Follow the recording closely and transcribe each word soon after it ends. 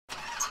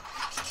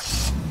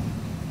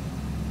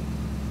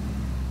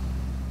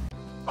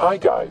Hi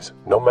guys,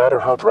 no matter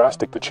how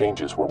drastic the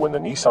changes were when the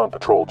Nissan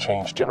Patrol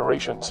changed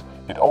generations,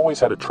 it always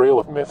had a trail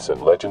of myths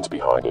and legends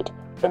behind it,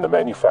 and the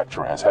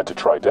manufacturer has had to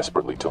try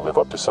desperately to live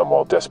up to some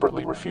while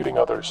desperately refuting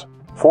others.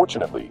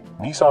 Fortunately,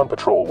 Nissan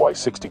Patrol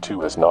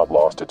Y62 has not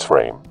lost its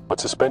frame, but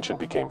suspension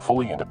became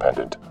fully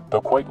independent, though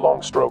quite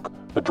long stroke.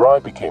 The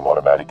drive became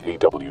automatic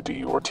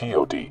AWD or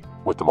TOD,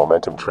 with the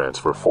momentum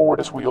transfer forward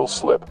as wheels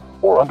slip,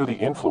 or under the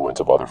influence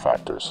of other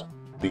factors.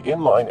 The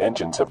inline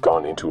engines have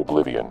gone into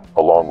oblivion,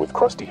 along with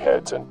crusty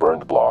heads and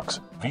burned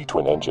blocks.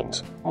 V-twin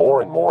engines,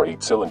 more and more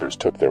 8 cylinders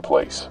took their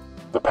place.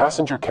 The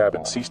passenger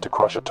cabin ceased to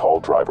crush a tall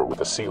driver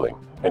with a ceiling,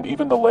 and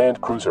even the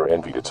Land Cruiser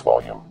envied its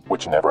volume,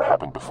 which never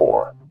happened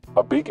before.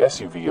 A big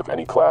SUV of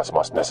any class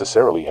must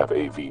necessarily have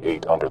a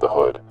V8 under the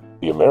hood.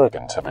 The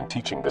Americans have been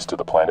teaching this to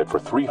the planet for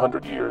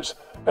 300 years,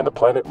 and the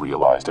planet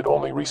realized it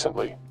only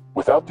recently.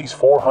 Without these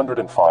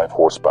 405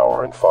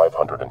 horsepower and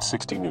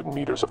 560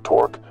 Nm of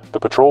torque, the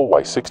Patrol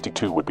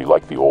Y62 would be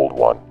like the old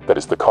one. That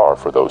is the car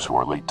for those who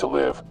are late to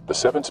live. The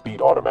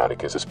 7-speed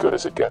automatic is as good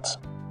as it gets.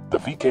 The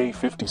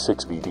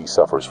VK56VD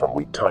suffers from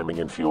weak timing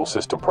and fuel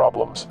system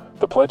problems.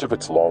 The pledge of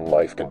its long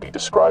life can be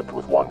described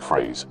with one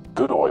phrase: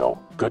 good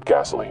oil, good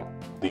gasoline.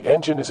 The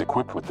engine is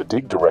equipped with the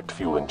DIG direct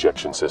fuel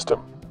injection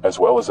system, as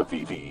well as a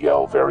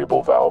VVEL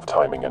variable valve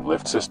timing and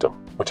lift system,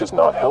 which has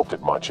not helped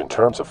it much in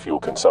terms of fuel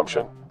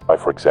consumption. I,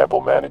 for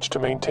example, managed to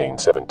maintain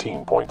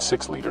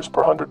 17.6 liters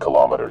per 100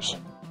 kilometers.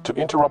 To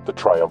interrupt the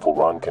triumphal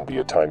run can be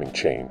a timing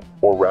chain,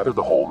 or rather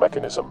the whole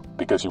mechanism,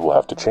 because you will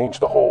have to change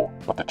the whole,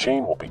 but the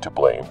chain will be to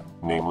blame,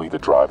 namely the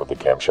drive of the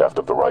camshaft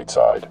of the right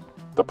side.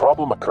 The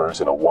problem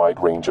occurs in a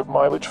wide range of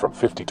mileage from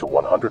 50 to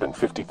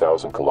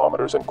 150,000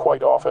 kilometers, and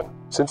quite often,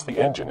 since the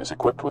engine is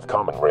equipped with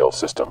common rail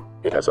system,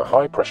 it has a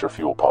high-pressure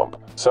fuel pump.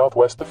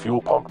 Southwest, the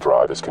fuel pump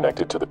drive is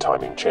connected to the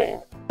timing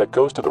chain that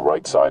goes to the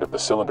right side of the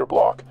cylinder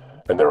block,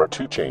 and there are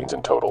 2 chains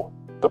in total.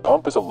 The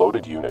pump is a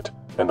loaded unit,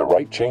 and the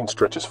right chain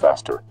stretches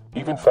faster,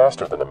 even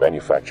faster than the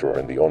manufacturer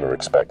and the owner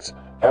expects.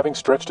 Having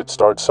stretched, it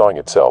starts sawing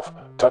itself,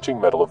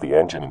 touching metal of the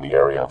engine in the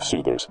area of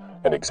soothers,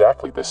 and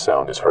exactly this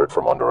sound is heard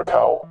from under a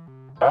cowl.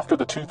 After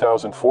the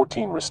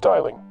 2014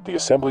 restyling, the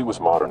assembly was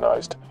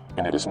modernized,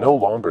 and it is no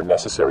longer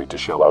necessary to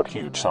shell out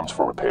huge sums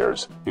for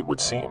repairs, it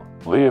would seem.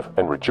 Live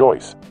and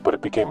rejoice, but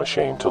it became a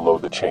shame to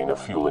load the chain of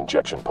fuel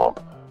injection pump,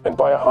 and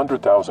by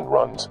 100,000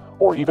 runs,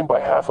 or even by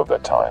half of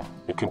that time,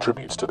 it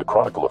contributes to the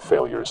chronicle of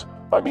failures.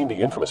 I mean the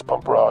infamous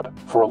pump rod.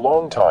 For a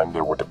long time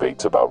there were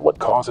debates about what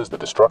causes the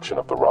destruction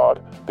of the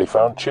rod. They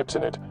found chips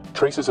in it,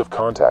 traces of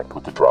contact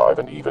with the drive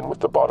and even with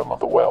the bottom of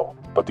the well.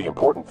 But the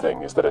important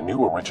thing is that a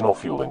new original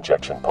fuel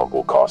injection pump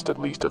will cost at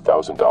least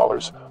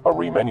 $1,000. A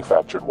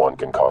remanufactured one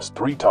can cost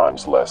 3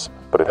 times less,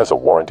 but it has a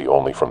warranty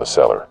only from the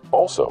seller.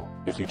 Also,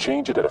 if you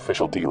change it at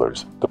official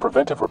dealers, the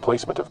preventive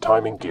replacement of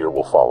timing gear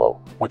will follow,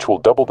 which will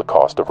double the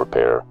cost of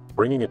repair,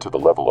 bringing it to the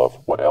level of,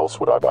 what else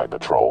would I buy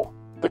petrol?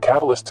 The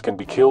catalysts can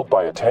be killed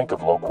by a tank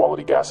of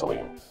low-quality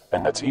gasoline,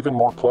 and that's even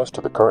more plus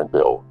to the current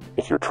bill.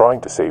 If you're trying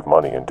to save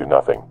money and do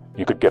nothing,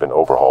 you could get an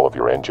overhaul of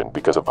your engine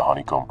because of the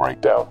honeycomb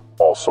breakdown.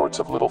 All sorts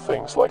of little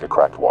things like a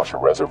cracked washer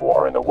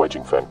reservoir and a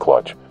wedging fan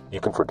clutch,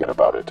 you can forget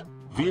about it.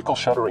 Vehicle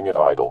shuddering at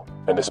idle,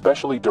 and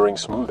especially during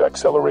smooth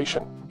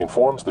acceleration,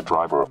 informs the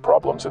driver of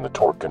problems in the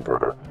torque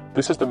converter.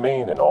 This is the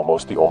main and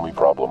almost the only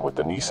problem with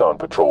the Nissan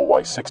Patrol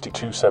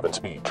Y62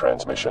 7-speed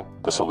transmission.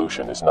 The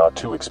solution is not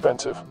too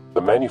expensive.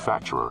 The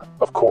manufacturer,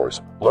 of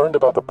course, learned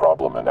about the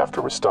problem, and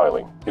after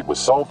restyling, it was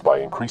solved by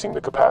increasing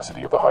the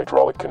capacity of the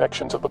hydraulic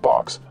connections of the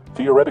box.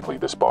 Theoretically,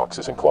 this box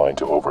is inclined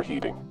to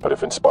overheating, but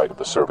if in spite of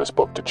the service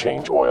book to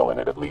change oil in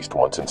it at least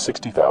once in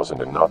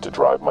 60,000 and not to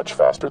drive much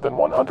faster than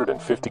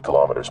 150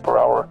 kilometers per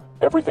hour,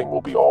 everything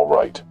will be all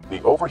right.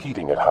 The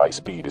overheating at high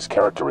speed is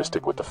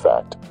characteristic with the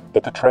fact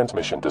that the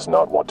transmission does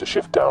not want to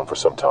shift down for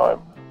some time,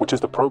 which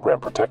is the program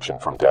protection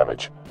from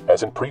damage.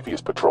 As in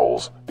previous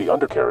Patrols, the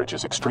undercarriage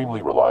is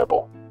extremely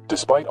reliable.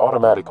 Despite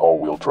automatic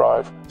all-wheel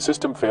drive,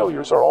 system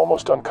failures are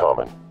almost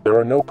uncommon. There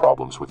are no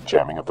problems with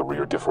jamming of the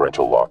rear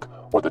differential lock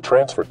or the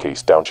transfer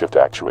case downshift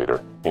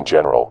actuator. In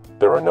general,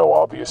 there are no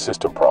obvious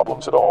system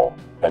problems at all,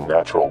 and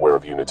natural wear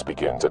of units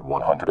begins at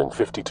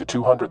 150 to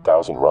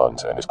 200,000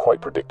 runs and is quite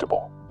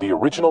predictable. The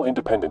original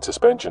independent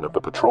suspension of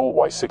the Patrol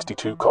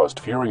Y62 caused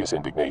furious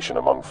indignation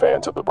among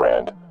fans of the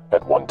brand.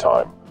 At one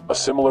time, a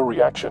similar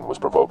reaction was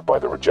provoked by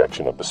the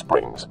rejection of the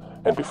springs,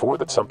 and before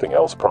that something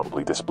else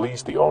probably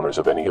displeased the owners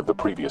of any of the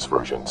previous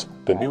versions.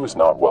 The new is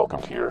not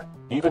welcomed here,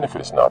 even if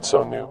it is not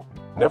so new.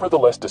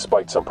 Nevertheless,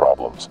 despite some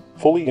problems,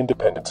 fully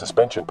independent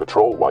suspension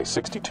Patrol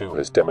Y62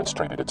 has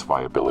demonstrated its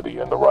viability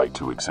and the right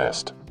to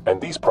exist. And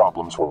these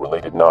problems were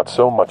related not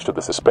so much to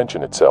the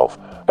suspension itself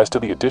as to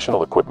the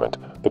additional equipment.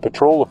 The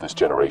Patrol of this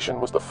generation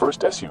was the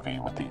first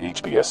SUV with the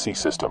HPSC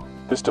system.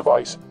 This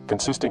device,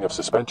 consisting of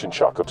suspension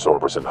shock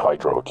absorbers and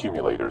hydro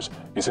accumulators,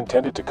 is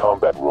intended to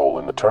combat roll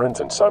in the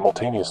turns and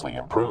simultaneously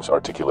improves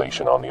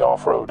articulation on the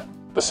off-road.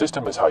 The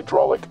system is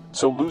hydraulic,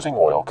 so losing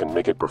oil can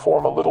make it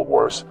perform a little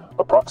worse,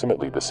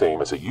 approximately the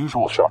same as a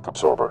usual shock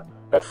absorber.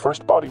 At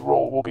first, body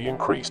roll will be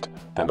increased,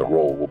 then the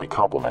roll will be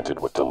complemented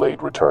with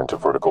delayed return to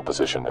vertical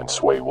position, and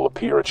sway will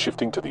appear at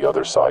shifting to the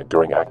other side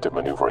during active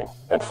maneuvering.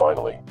 And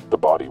finally, the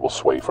body will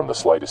sway from the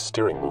slightest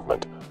steering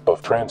movement,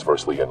 both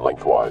transversely and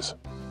lengthwise.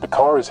 The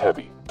car is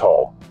heavy,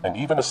 tall, and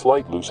even a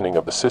slight loosening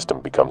of the system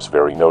becomes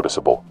very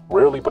noticeable.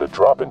 Rarely but a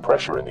drop in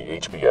pressure in the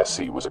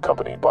HVSC was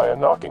accompanied by a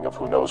knocking of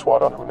who knows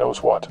what on who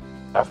knows what.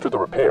 After the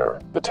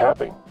repair, the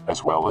tapping,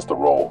 as well as the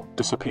roll,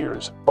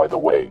 disappears. By the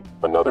way,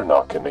 another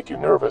knock can make you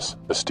nervous: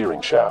 the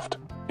steering shaft.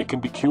 It can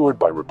be cured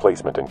by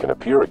replacement and can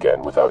appear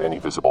again without any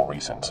visible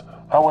reasons.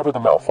 However, the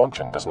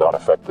malfunction does not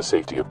affect the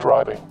safety of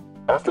driving.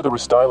 After the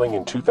restyling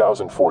in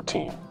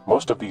 2014,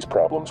 most of these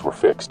problems were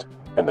fixed,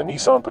 and the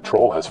Nissan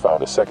Patrol has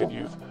found a second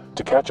youth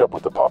to catch up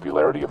with the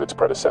popularity of its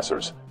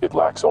predecessors. It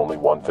lacks only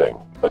one thing: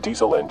 a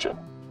diesel engine.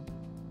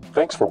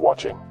 Thanks for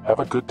watching. Have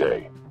a good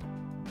day.